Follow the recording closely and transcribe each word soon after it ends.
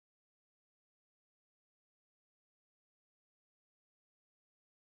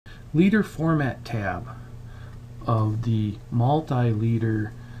Leader Format tab of the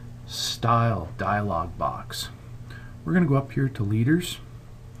Multileader Style dialog box. We're going to go up here to Leaders,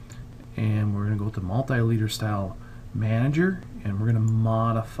 and we're going to go to Multileader Style Manager, and we're going to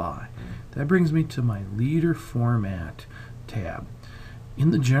modify. That brings me to my Leader Format tab.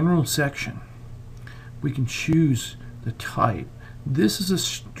 In the General section, we can choose the type. This is a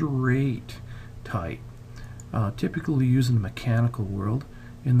straight type, typically used in the mechanical world.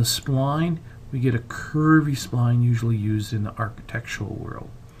 In the spline, we get a curvy spline, usually used in the architectural world.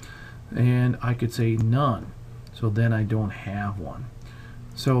 And I could say none, so then I don't have one.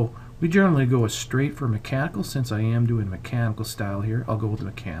 So we generally go straight for mechanical. Since I am doing mechanical style here, I'll go with the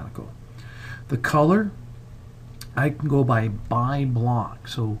mechanical. The color, I can go by block.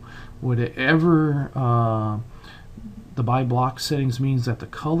 So whatever the by block settings means that the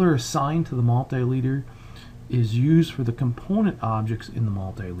color assigned to the multileader is used for the component objects in the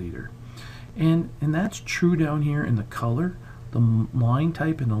multileader. And that's true down here in the color, the line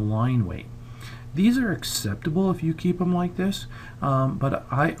type, and the line weight. These are acceptable if you keep them like this, but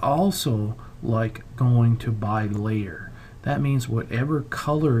I also like going to by layer. That means whatever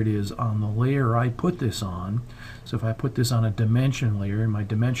color it is on the layer I put this on. So if I put this on a dimension layer and my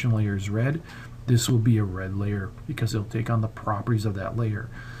dimension layer is red, this will be a red layer because it'll take on the properties of that layer.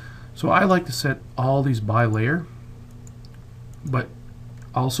 So I like to set all these by layer, but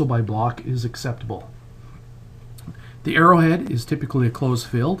also by block is acceptable. The arrowhead is typically a closed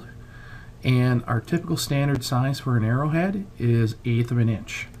field, and our typical standard size for an arrowhead is 1/8 of an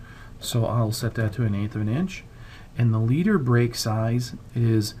inch. So I'll set that to 1/8 of an inch. And the leader break size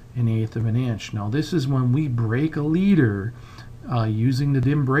is 1/8 of an inch. Now this is when we break a leader using the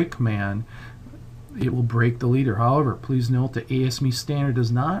dim break command, it will break the leader. However, please note the ASME standard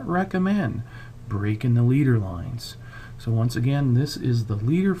does not recommend breaking the leader lines. So once again, this is the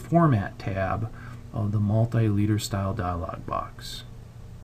Leader Format tab of the Multileader Style dialog box.